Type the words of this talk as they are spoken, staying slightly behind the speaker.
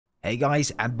Hey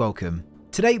guys, and welcome.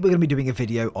 Today we're going to be doing a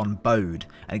video on Bode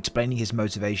and explaining his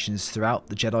motivations throughout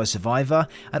the Jedi Survivor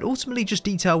and ultimately just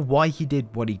detail why he did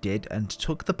what he did and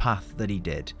took the path that he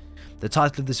did. The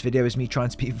title of this video is me trying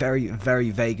to be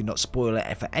very vague and not spoil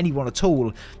it for anyone at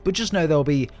all, but just know there'll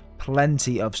be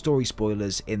plenty of story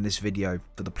spoilers in this video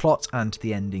for the plot and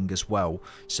the ending as well,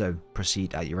 so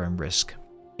proceed at your own risk.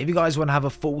 If you guys want to have a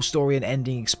full story and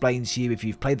ending explained to you if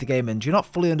you've played the game and you're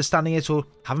not fully understanding it or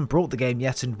haven't brought the game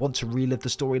yet and want to relive the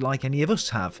story like any of us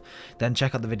have, then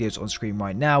check out the videos on screen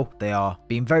right now. They are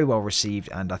being very well received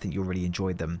and I think you'll really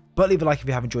enjoy them. But leave a like if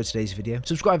you have enjoyed today's video.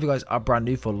 Subscribe if you guys are brand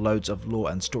new for loads of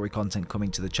lore and story content coming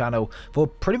to the channel for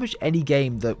pretty much any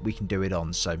game that we can do it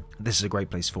on, so this is a great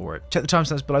place for it. Check the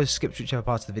timestamps below, skip to whichever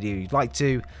part of the video you'd like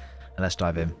to, and let's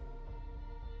dive in.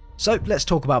 So let's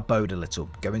talk about Bode a little,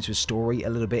 go into his story a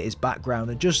little bit, his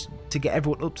background, and just to get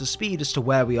everyone up to speed as to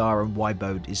where we are and why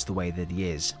Bode is the way that he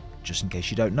is, just in case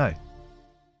you don't know.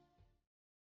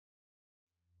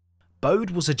 Bode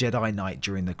was a Jedi Knight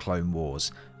during the Clone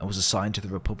Wars and was assigned to the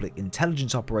Republic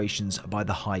intelligence operations by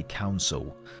the High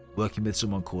Council, working with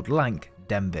someone called Lank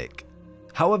Denvik.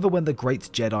 However, when the Great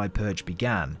Jedi Purge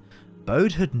began,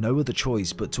 Bode had no other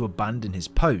choice but to abandon his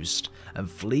post and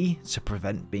flee to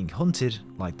prevent being hunted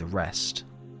like the rest.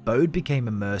 Bode became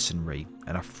a mercenary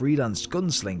and a freelance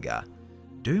gunslinger,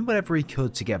 doing whatever he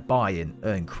could to get by and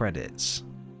earn credits.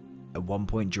 At one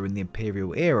point during the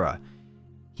Imperial era,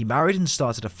 he married and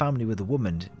started a family with a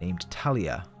woman named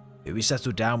Talia, who he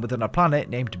settled down with on a planet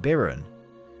named Biran,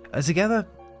 and together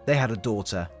they had a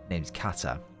daughter named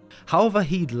Kata. However,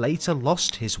 he'd later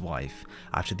lost his wife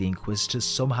after the Inquisitors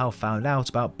somehow found out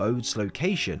about Bode's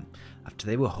location after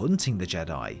they were hunting the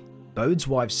Jedi. Bode's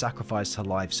wife sacrificed her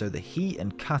life so that he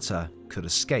and Kata could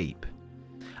escape.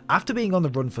 After being on the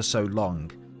run for so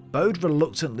long, Bode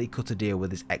reluctantly cut a deal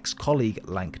with his ex-colleague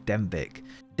Lank Denvik.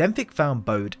 Denvik found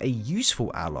Bode a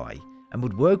useful ally and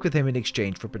would work with him in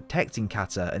exchange for protecting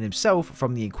Kata and himself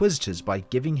from the Inquisitors by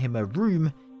giving him a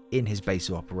room in his base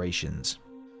of operations.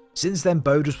 Since then,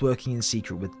 Bode was working in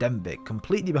secret with Denvik,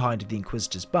 completely behind the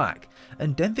Inquisitor's back,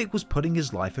 and Denvik was putting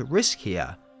his life at risk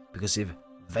here, because if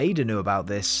Vader knew about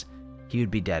this, he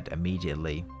would be dead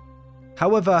immediately.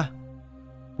 However,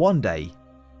 one day,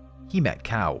 he met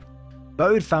Cal.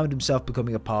 Bode found himself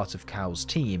becoming a part of Cal's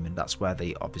team, and that's where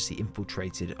they obviously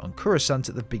infiltrated on Coruscant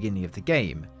at the beginning of the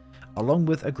game, along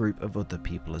with a group of other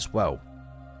people as well.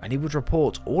 And he would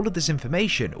report all of this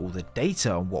information, all the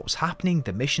data on what was happening,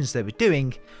 the missions they were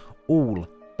doing, all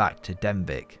back to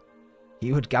Denvik.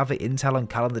 He would gather intel on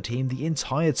Cal and the team the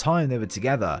entire time they were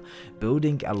together,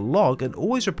 building a log and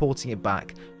always reporting it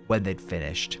back when they'd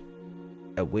finished.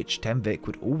 At which Denvik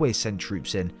would always send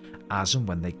troops in as and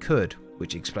when they could,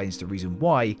 which explains the reason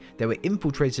why they were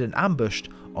infiltrated and ambushed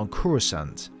on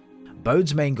Coruscant.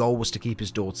 Bode's main goal was to keep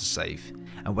his daughter safe,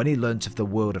 and when he learnt of the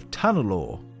world of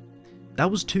Tanalorr, that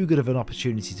was too good of an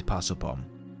opportunity to pass up on.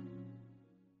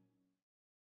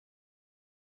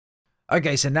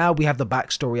 Okay, so now we have the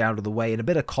backstory out of the way and a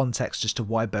bit of context as to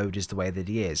why Bode is the way that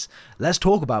he is. Let's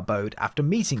talk about Bode after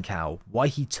meeting Cal, why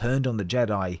he turned on the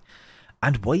Jedi,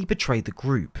 and why he betrayed the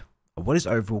group, and what his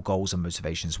overall goals and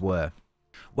motivations were.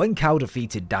 When Cal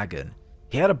defeated Dagon,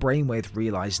 he had a brainwave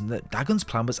realising that Dagon's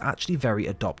plan was actually very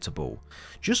adoptable,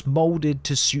 just moulded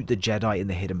to suit the Jedi in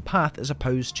the hidden path as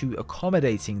opposed to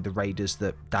accommodating the raiders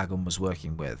that Dagon was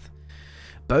working with.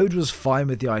 Bode was fine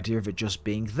with the idea of it just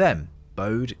being them,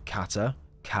 Bode, Kata,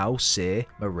 Cal, Seer,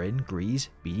 Marin, Grease,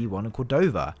 BD1 and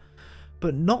Cordova,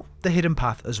 but not the hidden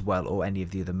path as well or any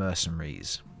of the other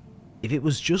mercenaries. If it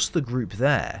was just the group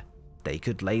there, they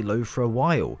could lay low for a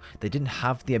while. They didn't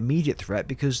have the immediate threat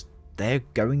because they're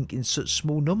going in such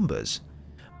small numbers.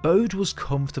 Bode was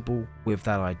comfortable with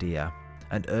that idea,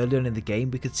 and early on in the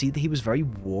game we could see that he was very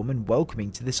warm and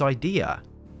welcoming to this idea.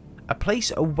 A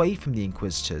place away from the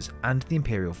Inquisitors and the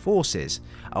Imperial forces,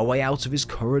 a way out of his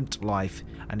current life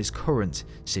and his current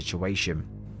situation.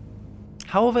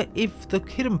 However, if the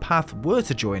hidden path were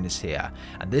to join us here,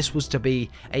 and this was to be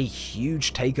a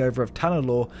huge takeover of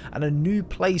Tanalorr and a new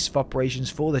place of operations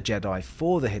for the Jedi,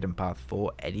 for the hidden path,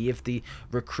 for any of the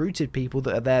recruited people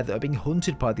that are there that are being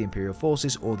hunted by the Imperial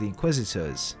forces or the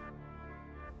Inquisitors,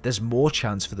 there's more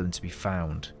chance for them to be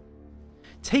found.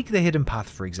 Take the hidden path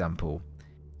for example.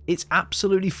 It's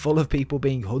absolutely full of people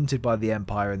being hunted by the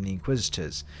Empire and the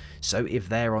Inquisitors, so if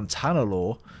they're on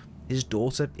Tanalorr, his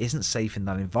daughter isn't safe in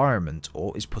that environment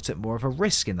or is put at more of a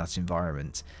risk in that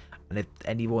environment, and if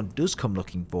anyone does come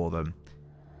looking for them,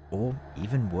 or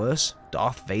even worse,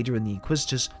 Darth Vader and the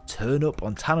Inquisitors turn up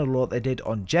on Tanalorr like they did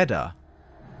on Jeddah,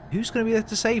 who's going to be there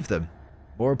to save them?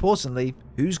 More importantly,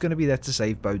 who's going to be there to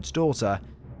save Bode's daughter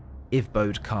if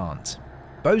Bode can't.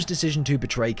 Bode's decision to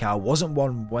betray Cal wasn't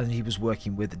one when he was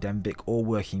working with Denvik or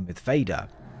working with Vader,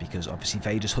 because obviously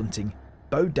Vader's hunting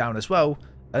Bode down as well,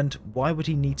 and why would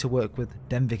he need to work with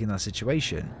Denvik in that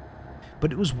situation?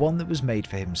 But it was one that was made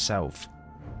for himself,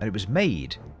 and it was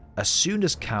made as soon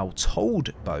as Cal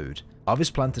told Bode of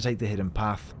his plan to take the hidden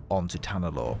path onto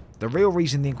Tanalorr. The real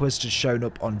reason the Inquisitors shown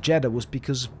up on Jedha was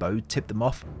because Bode tipped them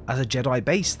off as a Jedi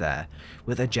base there,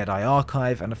 with a Jedi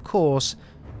archive, and of course,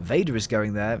 Vader is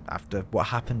going there after what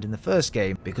happened in the first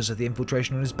game because of the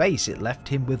infiltration on his base. It left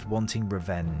him with wanting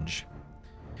revenge.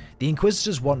 The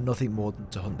Inquisitors want nothing more than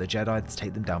to hunt the Jedi to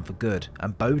take them down for good,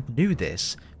 and Bode knew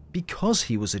this because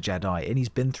he was a Jedi and he's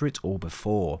been through it all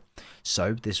before.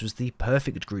 So this was the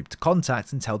perfect group to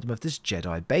contact and tell them of this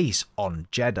Jedi base on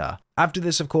Jedha. After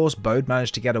this, of course, Bode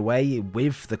managed to get away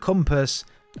with the compass,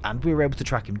 and we were able to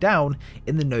track him down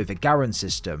in the Nova Garen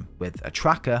system with a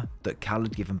tracker that Cal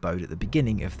had given Bode at the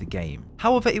beginning of the game.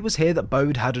 However, it was here that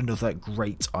Bode had another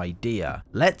great idea.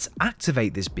 Let's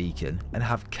activate this beacon and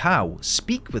have Cal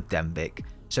speak with Denvik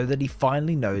so that he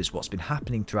finally knows what's been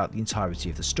happening throughout the entirety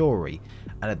of the story.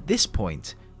 And at this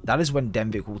point, that is when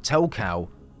Denvik will tell Cal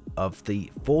of the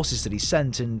forces that he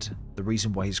sent and the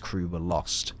reason why his crew were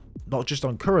lost. Not just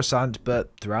on Coruscant,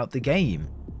 but throughout the game.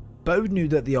 Bode knew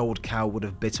that the old Cal would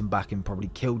have bitten back and probably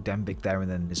killed Denvik there and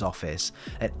then in his office,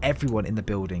 and everyone in the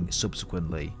building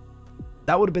subsequently.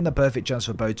 That would have been the perfect chance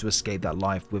for Bode to escape that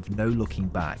life with no looking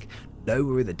back, no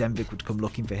worry that Denvik would come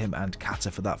looking for him and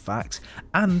Kata for that fact,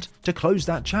 and to close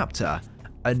that chapter,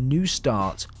 a new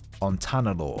start on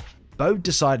Tanalorr. Bode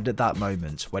decided at that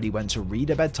moment, when he went to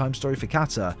read a bedtime story for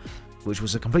Kata, which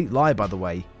was a complete lie by the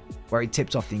way, where he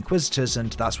tipped off the Inquisitors,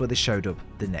 and that's where they showed up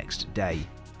the next day,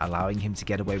 allowing him to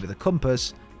get away with a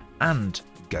compass and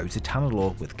go to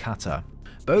Tanalorr with Kata.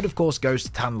 Bode of course goes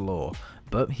to Tanalorr,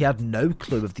 but he had no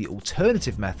clue of the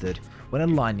alternative method when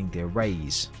aligning the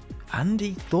arrays. And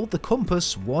he thought the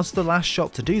compass was the last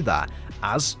shot to do that,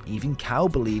 as even Cal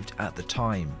believed at the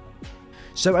time.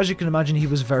 So as you can imagine, he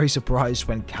was very surprised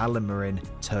when Cal and Marin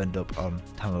turned up on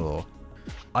Tanalorr.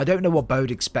 I don't know what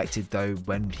Bode expected though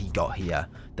when he got here.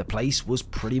 The place was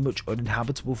pretty much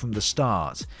uninhabitable from the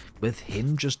start, with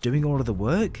him just doing all of the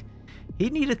work.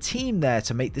 He'd need a team there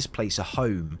to make this place a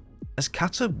home, as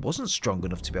Kata wasn't strong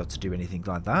enough to be able to do anything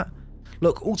like that.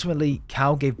 Look, ultimately,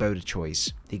 Cal gave Bode a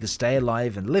choice. He could stay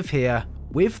alive and live here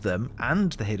with them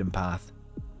and the hidden path,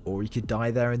 or he could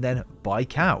die there and then by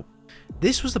Cal.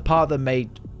 This was the part that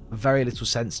made very little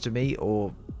sense to me,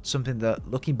 or something that,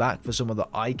 looking back, for someone that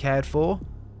I cared for,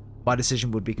 my decision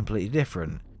would be completely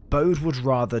different. Bode would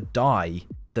rather die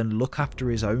than look after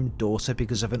his own daughter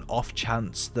because of an off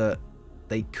chance that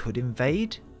they could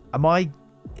invade. Am I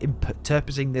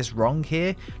interpreting this wrong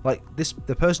here? Like,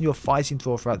 the person you're fighting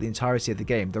for throughout the entirety of the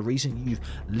game, the reason you've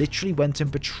literally went and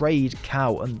betrayed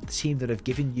Cal and the team that have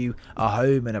given you a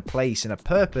home and a place and a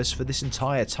purpose for this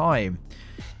entire time,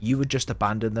 you would just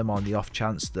abandon them on the off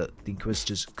chance that the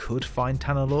Inquisitors could find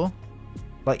Tanalorr?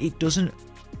 Like, it doesn't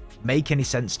make any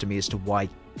sense to me as to why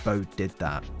Bode did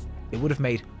that. It would have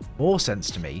made more sense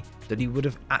to me that he would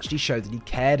have actually showed that he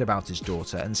cared about his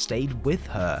daughter and stayed with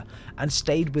her and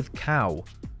stayed with Cal.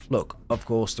 Look, of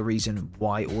course, the reason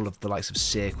why all of the likes of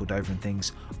Seer, Cordova and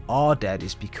things are dead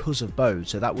is because of Bode,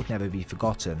 so that would never be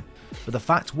forgotten. But the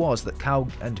fact was that Cal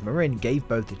and Marin gave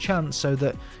Bode the chance so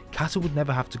that Kata would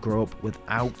never have to grow up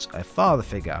without a father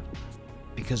figure,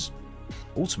 because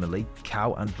ultimately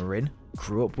Cal and Marin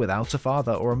grew up without a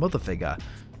father or a mother figure,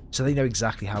 so they know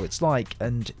exactly how it's like,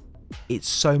 and it's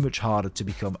so much harder to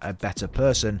become a better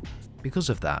person because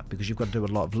of that, because you've got to do a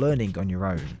lot of learning on your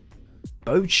own.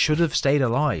 Bode should have stayed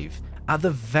alive, at the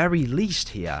very least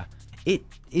here. It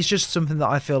is just something that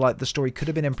I feel like the story could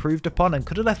have been improved upon and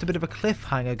could have left a bit of a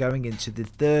cliffhanger going into the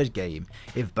third game.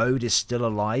 If Bode is still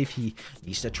alive, he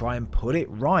needs to try and put it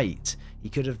right. He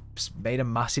could have made a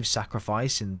massive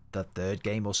sacrifice in the third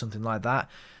game or something like that.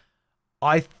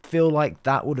 I feel like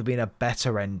that would have been a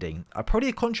better ending. Probably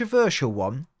a controversial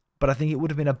one, but I think it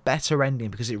would have been a better ending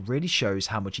because it really shows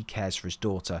how much he cares for his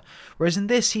daughter. Whereas in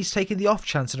this, he's taken the off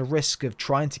chance and a risk of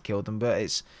trying to kill them, but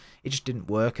it just didn't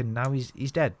work, and now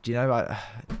he's dead. You know,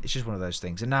 it's just one of those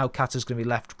things. And now Kata's going to be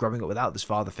left growing up without this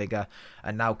father figure,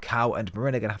 and now Cal and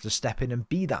Marin are going to have to step in and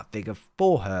be that figure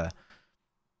for her.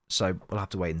 So we'll have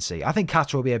to wait and see. I think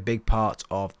Kata will be a big part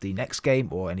of the next game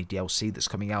or any DLC that's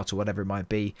coming out or whatever it might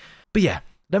be. But yeah,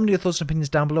 let me know your thoughts and opinions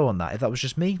down below on that, if that was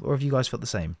just me or if you guys felt the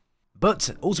same. But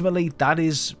ultimately, that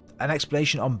is an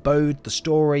explanation on Bode, the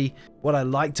story, what I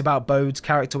liked about Bode's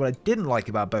character, what I didn't like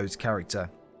about Bode's character.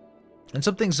 and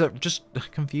some things that just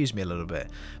confuse me a little bit.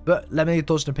 But let me know your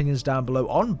thoughts and opinions down below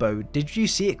on Bode. Did you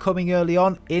see it coming early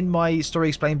on in my story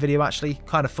explain video? Actually,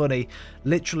 kind of funny.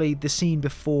 Literally, the scene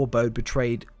before Bode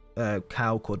betrayed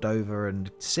Cal, Cordova,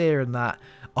 and Seer and that,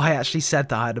 I actually said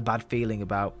that I had a bad feeling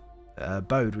about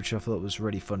Bode, which I thought was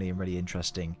really funny and really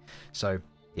interesting. So,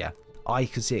 yeah, I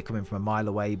could see it coming from a mile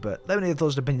away, but let me know your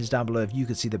thoughts and opinions down below if you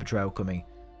could see the betrayal coming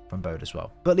from Bode as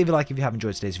well. But leave a like if you have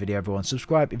enjoyed today's video, everyone.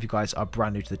 Subscribe if you guys are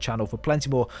brand new to the channel for plenty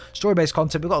more story-based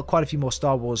content. We've got quite a few more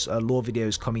Star Wars lore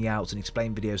videos coming out and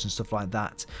explain videos and stuff like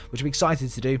that, which I'm excited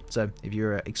to do. So if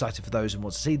you're excited for those and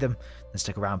want to see them, then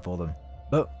stick around for them.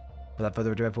 But without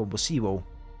further ado, everyone, we'll see you all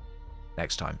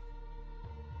next time.